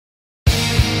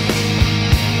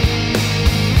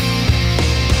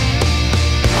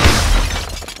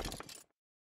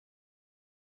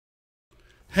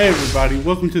Hey everybody,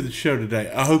 welcome to the show today.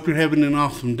 I hope you're having an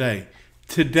awesome day.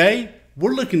 Today,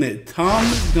 we're looking at Tom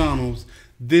Macdonald's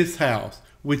This House,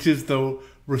 which is the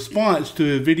response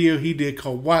to a video he did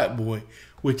called White Boy,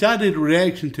 which I did a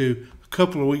reaction to a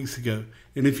couple of weeks ago.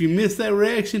 And if you missed that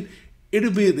reaction,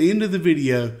 it'll be at the end of the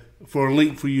video for a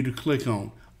link for you to click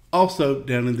on. Also,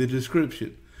 down in the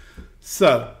description.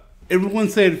 So, everyone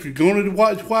said if you're going to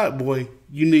watch White Boy,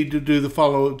 you need to do the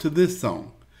follow-up to this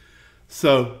song.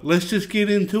 So, let's just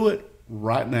get into it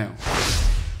right now.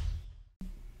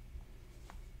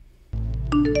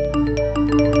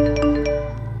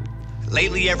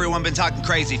 Lately, everyone been talking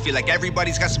crazy. Feel like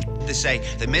everybody's got some to say.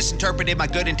 They misinterpreted my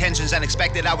good intentions and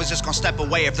expected I was just gonna step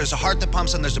away. If there's a heart that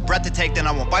pumps and there's a breath to take, then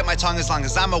I won't bite my tongue as long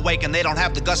as I'm awake. And they don't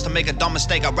have the guts to make a dumb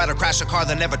mistake. I'd rather crash a car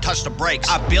than never touch the brakes.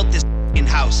 I built this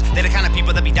house. They're the kind of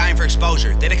people that be dying for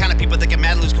exposure. They're the kind of people that get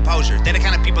mad and lose composure. They're the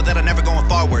kind of people that are never going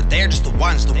forward. They're just the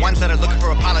ones that are looking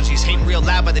for apologies. Hating real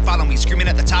loud, but they follow me. Screaming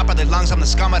at the top of their lungs, I'm the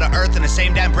scum of the earth. In the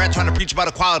same damn breath, trying to preach about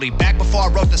equality. Back before I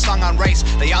wrote the song on race,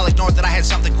 they all ignored that I had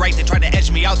something great. They tried to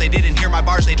edge me out, they didn't hear my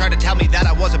bars. They tried to tell me that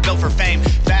I wasn't built for fame.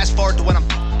 Fast forward to when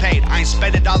I'm paid. I ain't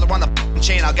spend $1 on the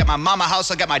chain. I'll get my mama a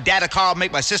house, I'll get my dad a car, I'll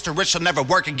make my sister rich, she'll never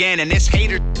work again. And this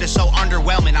hater is so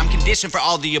underwhelming. I'm conditioned for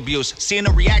all the abuse. Seeing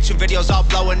the reaction videos all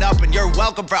blowing up, and you're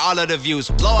welcome for all of the views.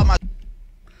 Blow up my...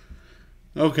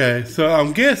 Okay, so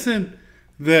I'm guessing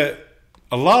that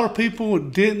a lot of people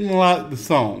didn't like the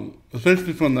song,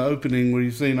 especially from the opening where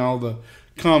you've seen all the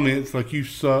comments like "you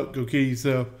suck, go kill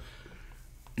yourself."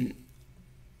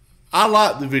 I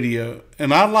like the video,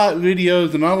 and I like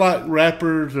videos, and I like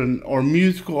rappers or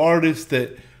musical artists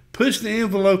that push the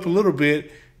envelope a little bit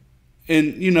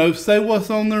and, you know, say what's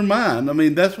on their mind. I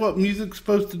mean, that's what music's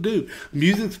supposed to do.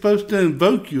 Music's supposed to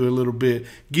invoke you a little bit,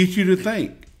 get you to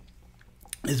think.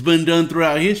 It's been done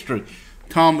throughout history.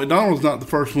 Tom Macdonald's not the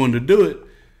first one to do it.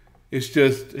 It's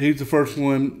just he's the first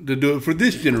one to do it for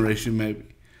this generation, maybe.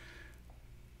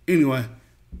 Anyway,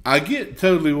 I get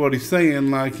totally what he's saying.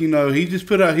 Like, you know, he just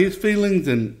put out his feelings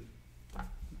and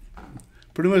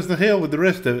pretty much the hell with the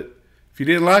rest of it. If you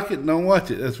didn't like it, don't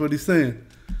watch it. That's what he's saying.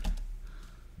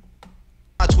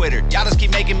 On Twitter, y'all just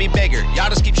keep making me bigger. Y'all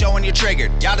just keep showing you're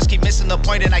triggered. Y'all just keep missing the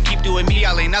point and I keep doing me.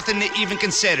 Y'all ain't nothing to even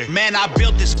consider. Man, I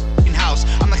built this house.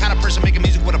 I'm the kind of person making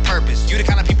music with a purpose. You the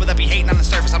kind of people that be hating on the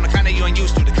surface. I'm the kind of you ain't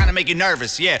used to, the kind of make you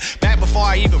nervous. Yeah, back before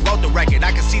I even wrote the record,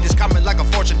 I could see this coming like a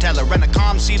fortune teller. Rent a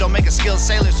calm sea, don't make a skilled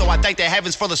sailor, so I thank the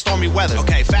heavens for the stormy weather.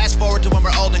 Okay, fast forward to when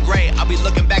we're old and gray. I'll be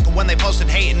looking back at when they posted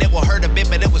hate, and it will hurt a bit,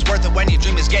 but it was worth it when your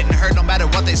dream is getting hurt no matter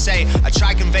what they say. I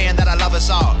try conveying that I love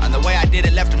us all, and the way I did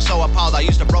it left them so appalled. I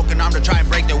used a broken arm to try and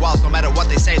break their walls. No matter what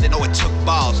they say, they know it took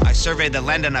balls. I surveyed the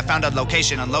land and I found a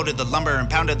location, unloaded the lumber and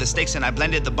pounded the stakes, and I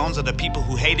blended the bones of the people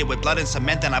who hated with blood and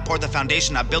cement. Then I poured the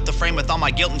foundation. I built the frame with all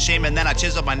my guilt and shame, and then I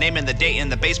chiseled my name and the date in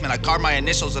the basement. I carved my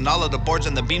initials and all of the boards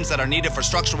and the beams that are needed for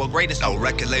structural greatness. No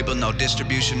record label, no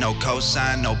distribution, no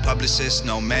cosign, no publicist,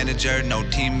 no manager, no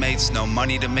teammates, no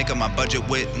money to make up my budget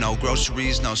with, no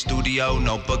groceries, no studio,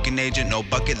 no booking agent, no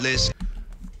bucket list.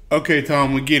 Okay,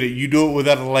 Tom, we get it. You do it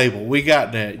without a label. We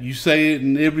got that. You say it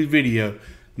in every video.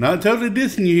 Not totally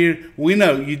dissing you here. We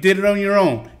know. You did it on your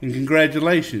own, and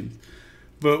congratulations.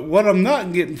 But what I'm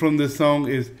not getting from this song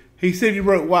is he said he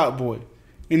wrote White Boy,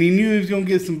 and he knew he was going to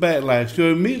get some backlash, so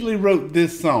he immediately wrote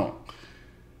this song.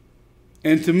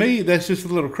 And to me, that's just a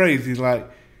little crazy. Like,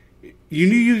 you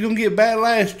knew you was going to get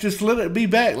backlash, just let it be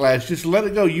backlash. Just let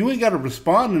it go. You ain't got to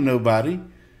respond to nobody.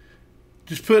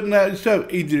 Just putting out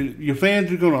stuff. Either your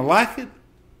fans are going to like it,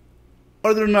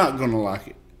 or they're not going to like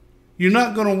it. You're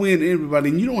not going to win everybody,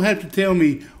 and you don't have to tell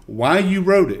me why you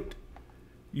wrote it.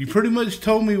 You pretty much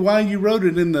told me why you wrote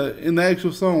it in the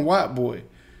actual song White Boy,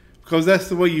 because that's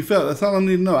the way you felt. That's all I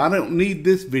need to know. I don't need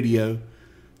this video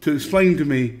to explain to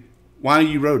me why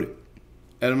you wrote it.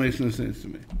 That makes no sense to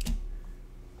me.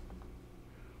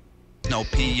 No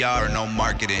PR or no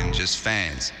marketing, just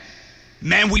fans.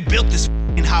 Man, we built this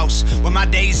house when my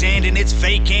days end and it's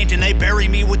vacant, and they bury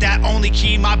me with that only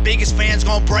key. My biggest fans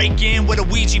gon' break in with a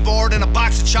Ouija board and a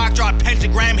box of chalk, draw a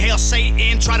pentagram, hail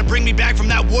Satan, try to bring me back from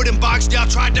that wooden box y'all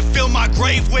tried to fill my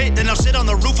grave with. Then they'll sit on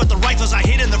the roof with the rifles I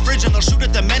hid in the fridge, and they'll shoot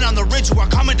at the men on the ridge who are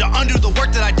coming to undo the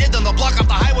work that I did. Then they'll block off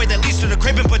the highway that leads to the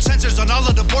crib and put sensors on all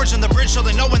of the boards in the bridge, so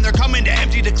they know when they're coming to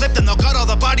empty the clip. Then they'll cut all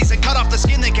the bodies and cut off the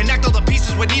skin, then connect all the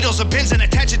pieces with needles and pins and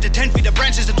attach it to 10 feet of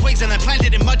branches and twigs, and then plant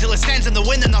it in mud till it stands in the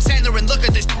wind. Then they'll stand there and look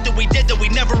at this that we did that we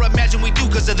never imagined we do,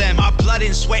 cause because of them. Our blood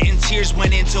and sweat and tears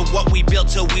went into what we built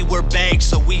till we were bags.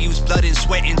 So we used blood and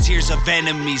sweat and tears of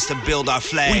enemies to build our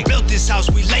flag. We built this house,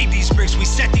 we laid these bricks, we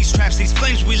set these traps, these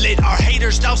flames we lit. Our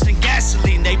haters doused in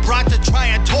gasoline they brought to try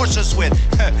and torch us with.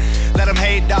 Let them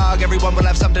hate, dog. Everyone will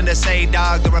have something to say,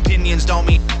 dog. Their opinions don't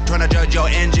mean trying to judge your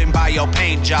engine by your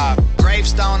paint job.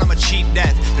 Gravestone, I'm a cheap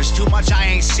death. There's too much I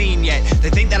ain't seen yet. They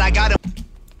think that I got it.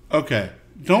 Okay,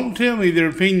 don't tell me their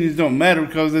opinions don't matter,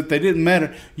 because if they didn't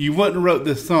matter, you wouldn't have wrote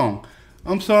this song.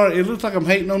 I'm sorry, it looks like I'm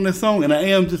hating on this song, and I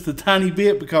am just a tiny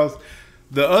bit, because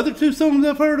the other two songs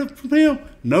I've heard from him,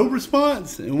 No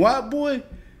Response and White Boy,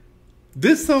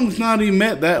 this song's not even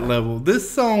at that level. This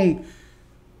song,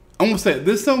 I'm going to say,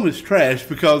 this song is trash,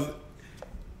 because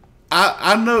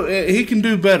I know he can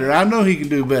do better. I know he can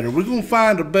do better. We're going to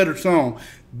find a better song.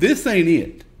 This ain't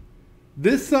it.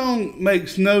 This song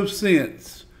makes no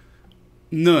sense.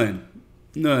 None.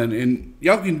 And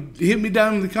y'all can hit me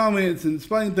down in the comments and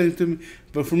explain things to me.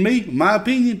 But for me, my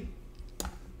opinion,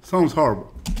 song's horrible.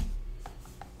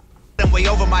 Way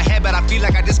over my head, but I feel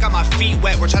like I just got my feet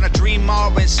wet. We're trying to dream more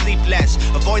and sleep less.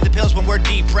 Avoid the pills when we're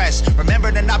depressed.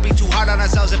 Remember to not be too hard on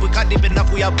ourselves. If we cut deep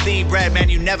enough, we'll bleed red. Man,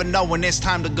 you never know when it's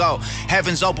time to go.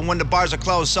 Heaven's open when the bars are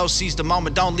closed. So seize the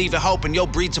moment, don't leave it hoping. You'll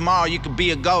breathe tomorrow, you could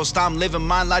be a ghost. I'm living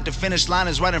mine like the finish line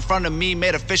is right in front of me.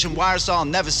 Made a fishing wire, so I'll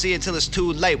never see it till it's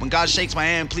too late. When God shakes my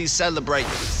hand, please celebrate.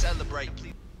 Please celebrate,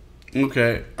 please.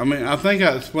 Okay, I mean, I think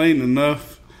I explained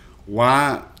enough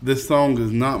why this song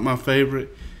is not my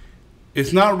favorite.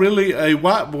 It's not really a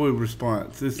White Boy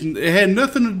response. It had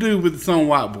nothing to do with the song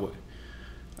White Boy.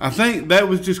 I think that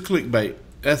was just clickbait.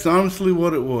 That's honestly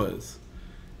what it was.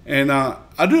 And I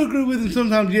do agree with him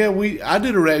sometimes. Yeah, I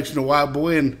did a reaction to White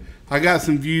Boy, and I got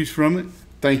some views from it.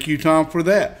 Thank you, Tom, for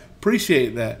that.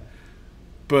 Appreciate that.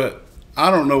 But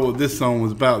I don't know what this song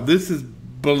was about. This is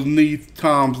beneath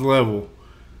Tom's level.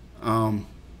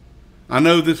 I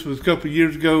know this was a couple of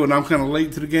years ago, and I'm kind of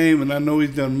late to the game, and I know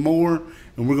he's done more,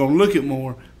 and we're going to look at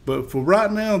more. But for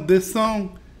right now, this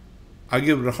song, I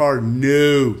give it a hard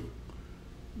no.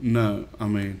 No, I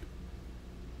mean,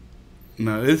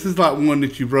 no. This is like one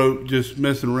that you wrote just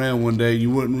messing around one day.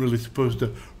 You weren't really supposed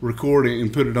to record it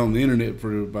and put it on the internet for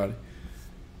everybody.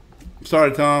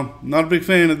 Sorry, Tom. Not a big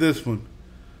fan of this one.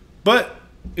 But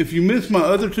if you missed my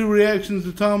other two reactions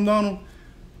to Tom Donald,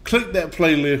 click that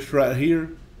playlist right here.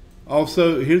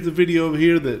 Also, here's a video over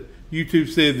here that YouTube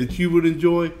said that you would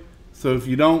enjoy. So if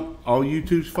you don't, all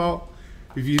YouTube's fault.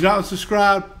 If you're not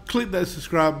subscribed, click that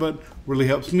subscribe button. Really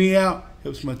helps me out,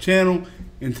 helps my channel,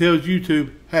 and tells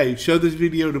YouTube, hey, show this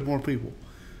video to more people.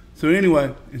 So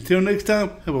anyway, until next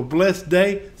time, have a blessed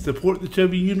day. Support the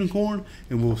Chubby Unicorn,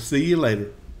 and we'll see you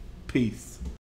later. Peace.